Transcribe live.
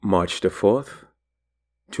March the 4th,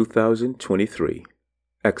 2023,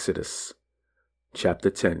 Exodus, chapter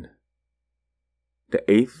 10, the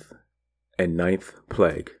 8th and 9th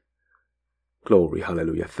plague. Glory,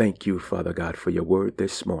 hallelujah. Thank you, Father God, for your word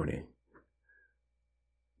this morning.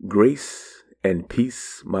 Grace and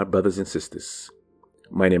peace, my brothers and sisters.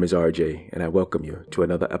 My name is RJ, and I welcome you to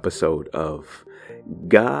another episode of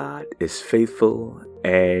God is Faithful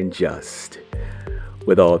and Just,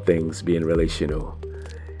 with all things being relational.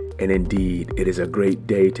 And indeed, it is a great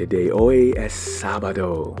day today. Hoy es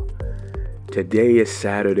sábado. Today is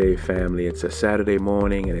Saturday, family. It's a Saturday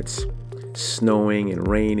morning, and it's snowing and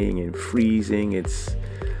raining and freezing. It's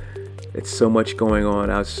so much going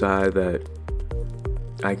on outside that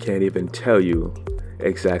I can't even tell you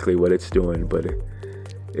exactly what it's doing. But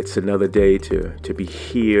it's another day to be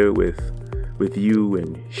here with you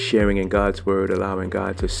and sharing in God's word, allowing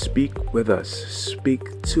God to speak with us,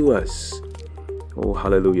 speak to us. Oh,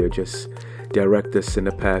 hallelujah. Just direct us in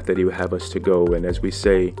the path that he would have us to go. And as we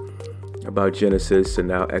say about Genesis and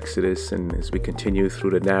now Exodus, and as we continue through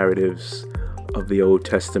the narratives of the Old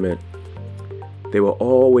Testament, they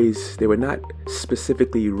were not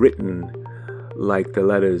specifically written like the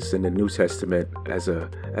letters in the New Testament as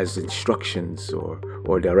instructions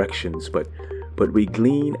or directions, but we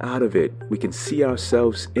glean out of it. We can see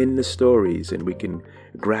ourselves in the stories, and we can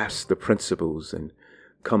grasp the principles and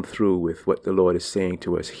come through with what the Lord is saying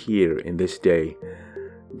to us here in this day.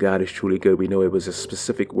 God is truly good. We know it was a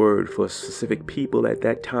specific word for specific people at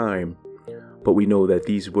that time, but we know that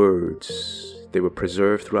these words, they were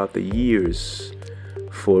preserved throughout the years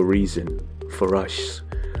for a reason, for us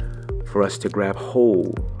to grab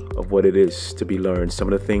hold of what it is to be learned,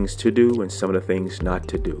 some of the things to do and some of the things not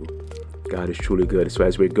to do. God is truly good. So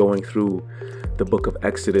as we're going through the book of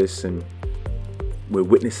Exodus, and we're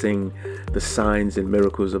witnessing the signs and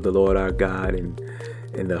miracles of the Lord our God, and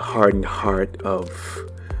the hardened heart of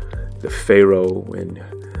the Pharaoh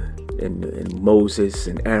and Moses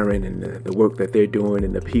and Aaron, and the work that they're doing,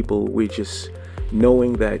 and the people, we're just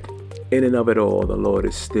knowing that in and of it all, the Lord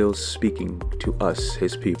is still speaking to us,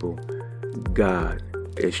 his people. God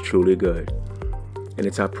is truly good. And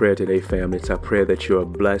it's our prayer today, family. It's our prayer that you're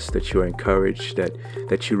blessed, that you're encouraged,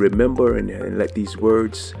 that you remember and let these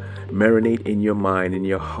words marinate in your mind, in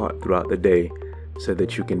your heart throughout the day, so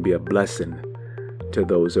that you can be a blessing to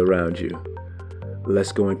those around you.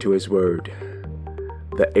 Let's go into his word.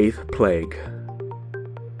 The 8th plague,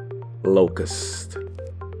 locust.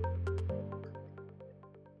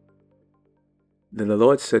 Then the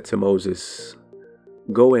Lord said to Moses,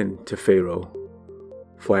 "Go in to Pharaoh,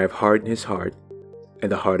 for I have hardened his heart and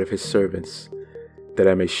the heart of his servants, that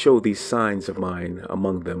I may show these signs of mine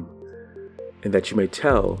among them, and that you may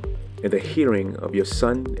tell in the hearing of your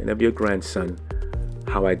son and of your grandson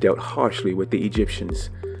how I dealt harshly with the Egyptians,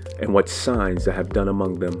 and what signs I have done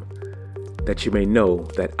among them, that you may know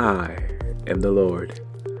that I am the Lord."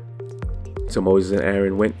 So Moses and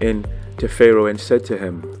Aaron went in to Pharaoh and said to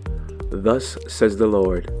him, "Thus says the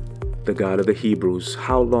Lord, the God of the Hebrews,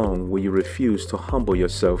 how long will you refuse to humble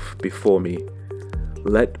yourself before me?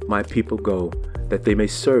 Let my people go, that they may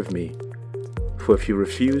serve me. For if you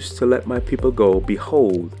refuse to let my people go,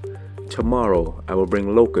 behold, tomorrow I will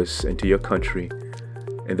bring locusts into your country,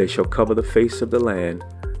 and they shall cover the face of the land,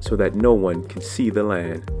 so that no one can see the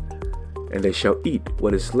land. And they shall eat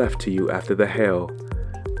what is left to you after the hail,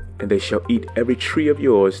 and they shall eat every tree of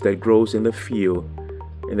yours that grows in the field,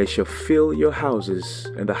 and they shall fill your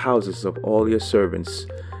houses and the houses of all your servants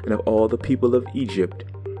and of all the people of Egypt,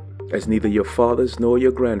 as neither your fathers nor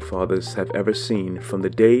your grandfathers have ever seen, from the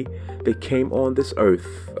day they came on this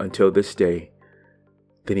earth until this day."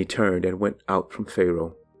 Then he turned and went out from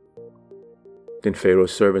Pharaoh. Then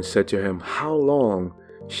Pharaoh's servants said to him, "How long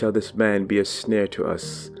shall this man be a snare to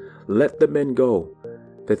us? Let the men go,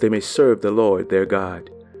 that they may serve the Lord their God.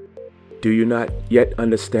 Do you not yet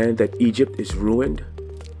understand that Egypt is ruined?"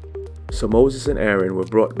 So Moses and Aaron were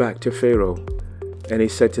brought back to Pharaoh, and he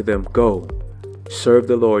said to them, "Go, serve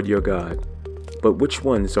the Lord your God. But which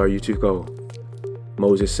ones are you to go?"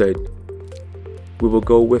 Moses said, "We will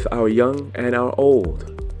go with our young and our old.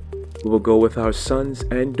 We will go with our sons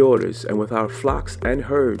and daughters, and with our flocks and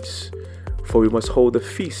herds, for we must hold a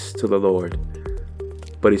feast to the Lord."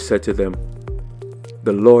 But he said to them,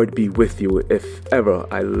 "The Lord be with you if ever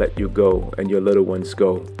I let you go and your little ones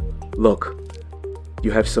go. Look,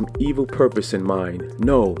 you have some evil purpose in mind.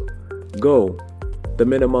 No, go, the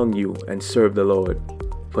men among you, and serve the Lord,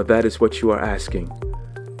 for that is what you are asking."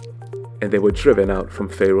 And they were driven out from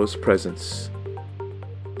Pharaoh's presence.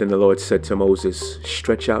 Then the Lord said to Moses,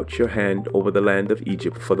 "Stretch out your hand over the land of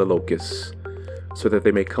Egypt for the locusts, so that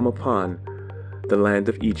they may come upon the land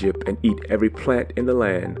of Egypt and eat every plant in the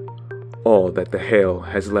land, all that the hail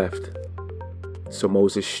has left. So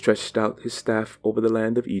Moses stretched out his staff over the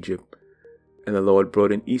land of Egypt, and the Lord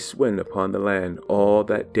brought an east wind upon the land all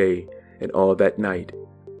that day and all that night.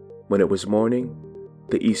 When it was morning,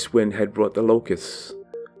 the east wind had brought the locusts.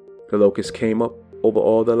 The locusts came up over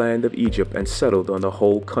all the land of Egypt and settled on the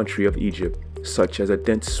whole country of Egypt, such as a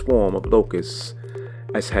dense swarm of locusts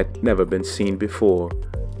as had never been seen before,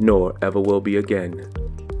 nor ever will be again.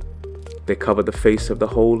 They covered the face of the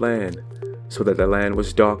whole land, so that the land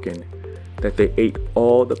was darkened, that they ate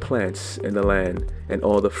all the plants in the land and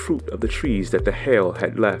all the fruit of the trees that the hail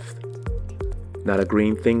had left. Not a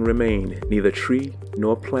green thing remained, neither tree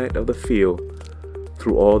nor plant of the field,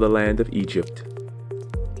 through all the land of Egypt.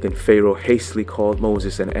 Then Pharaoh hastily called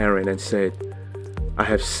Moses and Aaron and said, I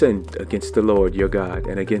have sinned against the Lord your God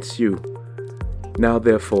and against you. Now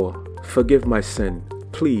therefore, forgive my sin,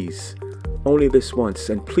 please, only this once,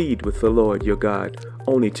 and plead with the Lord your God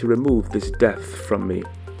only to remove this death from me.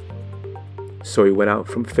 So he went out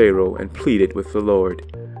from Pharaoh and pleaded with the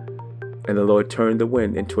Lord. And the Lord turned the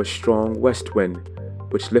wind into a strong west wind,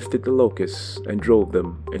 which lifted the locusts and drove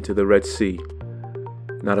them into the Red Sea.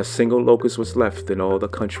 Not a single locust was left in all the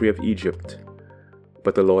country of Egypt.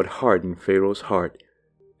 But the Lord hardened Pharaoh's heart,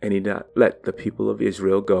 and he did not let the people of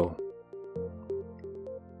Israel go.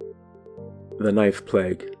 The ninth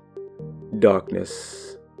plague,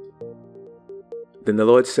 darkness. Then the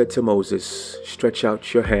Lord said to Moses, Stretch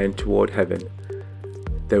out your hand toward heaven.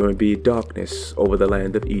 There will be darkness over the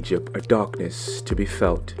land of Egypt, a darkness to be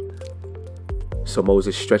felt. So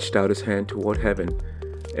Moses stretched out his hand toward heaven,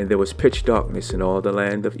 and there was pitch darkness in all the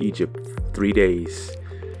land of Egypt 3 days.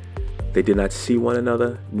 They did not see one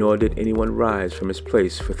another, nor did anyone rise from his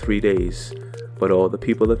place for 3 days, but all the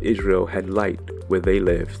people of Israel had light where they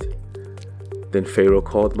lived. Then Pharaoh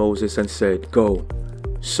called Moses and said, Go,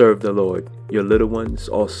 serve the Lord. Your little ones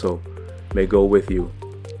also may go with you.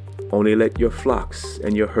 Only let your flocks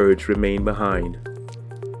and your herds remain behind.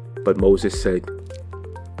 But Moses said,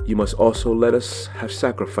 You must also let us have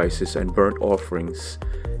sacrifices and burnt offerings,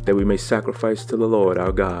 that we may sacrifice to the Lord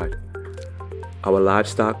our God. Our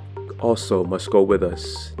livestock also must go with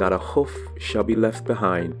us. Not a hoof shall be left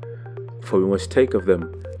behind, for we must take of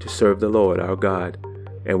them to serve the Lord our God,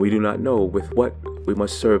 and we do not know with what we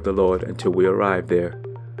must serve the Lord until we arrive there.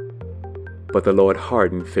 But the Lord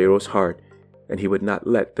hardened Pharaoh's heart, and he would not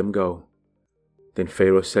let them go. Then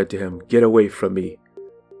Pharaoh said to him, Get away from me.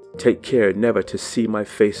 Take care never to see my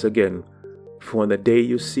face again, for on the day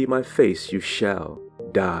you see my face you shall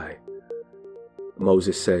die.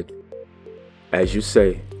 Moses said, As you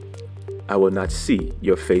say, I will not see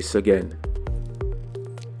your face again.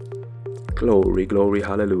 Glory, glory,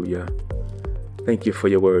 hallelujah. Thank you for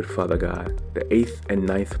your word, Father God. The 8th and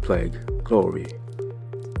 9th plague. Glory.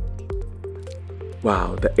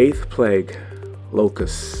 Wow, the 8th plague,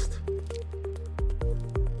 locust.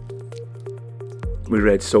 We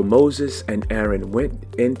read, So Moses and Aaron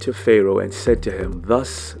went into Pharaoh and said to him,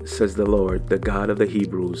 Thus says the Lord, the God of the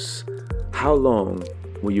Hebrews, How long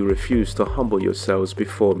will you refuse to humble yourselves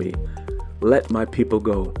before me? Let my people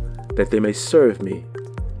go, that they may serve me.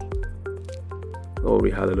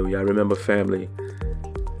 Glory, hallelujah. I remember, family,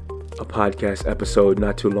 a podcast episode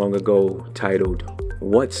not too long ago titled,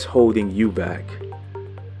 What's Holding You Back?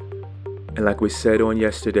 And like we said on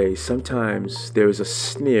yesterday, sometimes there is a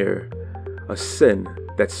snare, a sin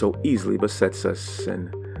that so easily besets us.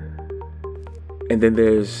 And then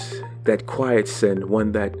there's that quiet sin,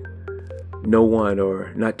 one that no one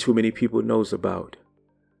or not too many people knows about.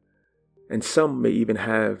 And some may even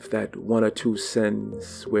have that 1 or 2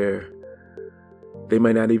 sins where they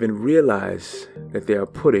might not even realize that they are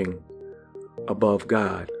putting above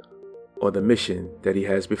God or the mission that He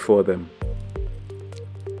has before them.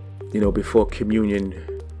 You know, before communion,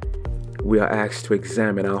 we are asked to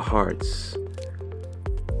examine our hearts,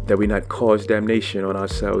 that we not cause damnation on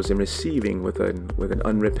ourselves in receiving with an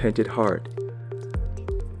unrepented heart.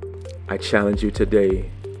 I challenge you today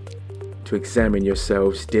to examine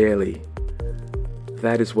yourselves daily.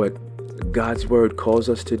 That is what God's word calls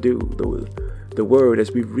us to do. The word,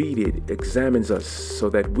 as we read it, examines us so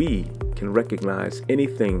that we can recognize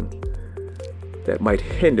anything that might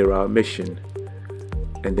hinder our mission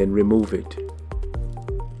and then remove it.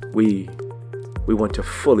 We want to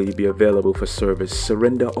fully be available for service,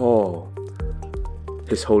 surrender all.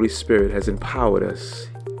 His Holy Spirit has empowered us.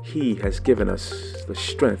 He has given us the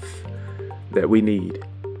strength that we need.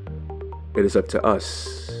 It is up to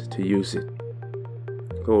us to use it.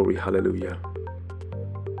 Glory, hallelujah.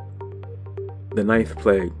 The 9th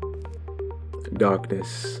plague,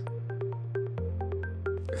 darkness.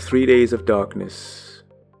 3 days of darkness,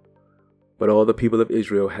 but all the people of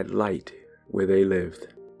Israel had light where they lived.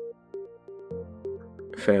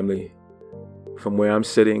 Family, from where I'm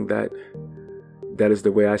sitting, that is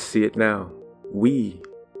the way I see it now. We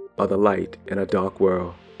are the light in a dark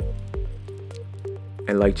world.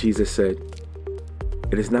 And like Jesus said,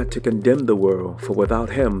 it is not to condemn the world, for without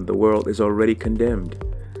him the world is already condemned.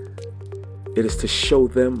 It is to show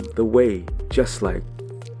them the way, just like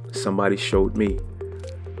somebody showed me.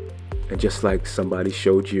 And just like somebody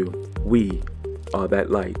showed you, we are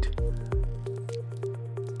that light.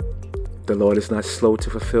 The Lord is not slow to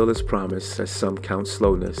fulfill his promise, as some count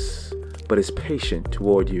slowness, but is patient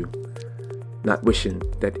toward you, not wishing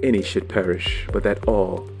that any should perish, but that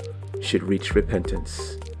all should reach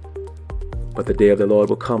repentance. But the day of the Lord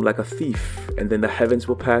will come like a thief, and then the heavens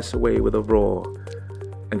will pass away with a roar,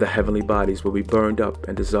 and the heavenly bodies will be burned up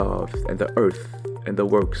and dissolved, and the earth and the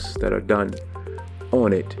works that are done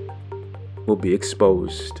on it will be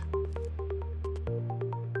exposed.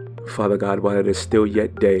 Father God, while it is still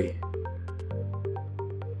yet day,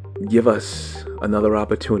 give us another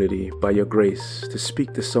opportunity by your grace to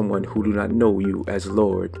speak to someone who do not know you as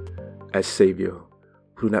Lord, as Savior,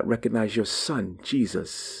 who do not recognize your Son,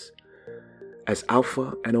 Jesus, as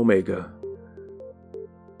Alpha and Omega.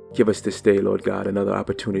 Give us this day, Lord God, another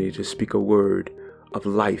opportunity to speak a word of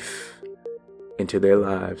life into their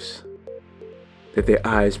lives, that their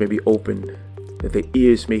eyes may be opened, that their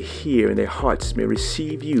ears may hear and their hearts may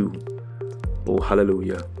receive you. Oh,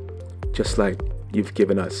 hallelujah. Just like you've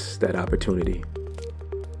given us that opportunity.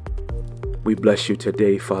 We bless you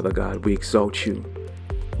today, Father God. We exalt you.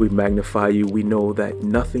 We magnify you. We know that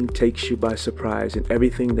nothing takes you by surprise in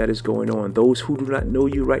everything that is going on. Those who do not know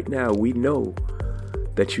you right now, we know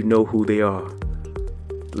that you know who they are.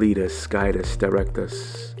 Lead us, guide us, direct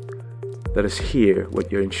us. Let us hear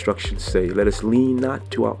what your instructions say. Let us lean not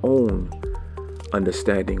to our own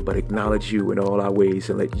understanding, but acknowledge you in all our ways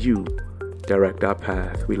and let you direct our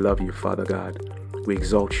path. We love you, Father God. We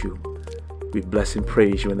exalt you. We bless and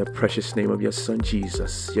praise you in the precious name of your Son,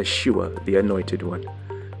 Jesus, Yeshua, the Anointed One.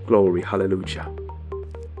 Glory, hallelujah.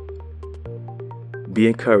 Be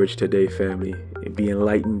encouraged today, family. Be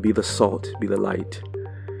enlightened, be the salt, be the light.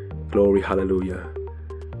 Glory, hallelujah.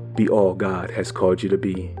 Be all God has called you to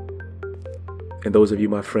be. And those of you,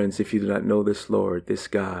 my friends, if you do not know this Lord, this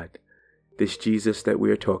God, this Jesus that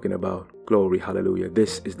we are talking about, glory, hallelujah.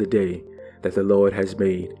 This is the day that the Lord has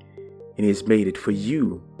made, and he has made it for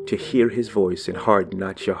you to hear his voice and harden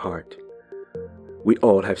not your heart. We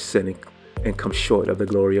all have sinned and come short of the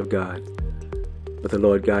glory of God. But the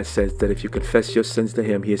Lord God says that if you confess your sins to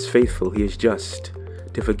him, he is faithful, he is just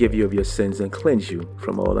to forgive you of your sins and cleanse you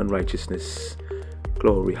from all unrighteousness.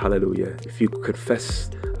 Glory, hallelujah. If you confess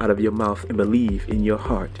out of your mouth and believe in your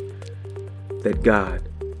heart that God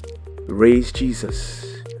raised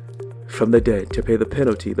Jesus from the dead to pay the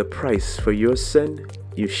penalty, the price for your sin,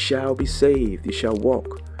 you shall be saved. You shall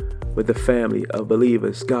walk with the family of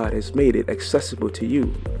believers. God has made it accessible to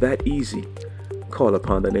you, that easy. Call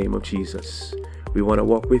upon the name of Jesus. We want to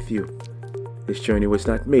walk with you. This journey was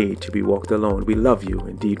not made to be walked alone. We love you,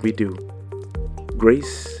 indeed we do.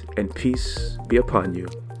 Grace and peace be upon you,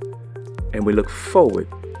 and we look forward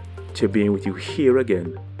to being with you here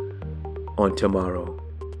again on tomorrow.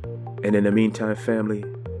 And in the meantime, family,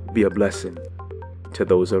 be a blessing to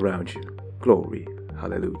those around you. Glory,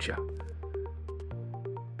 hallelujah.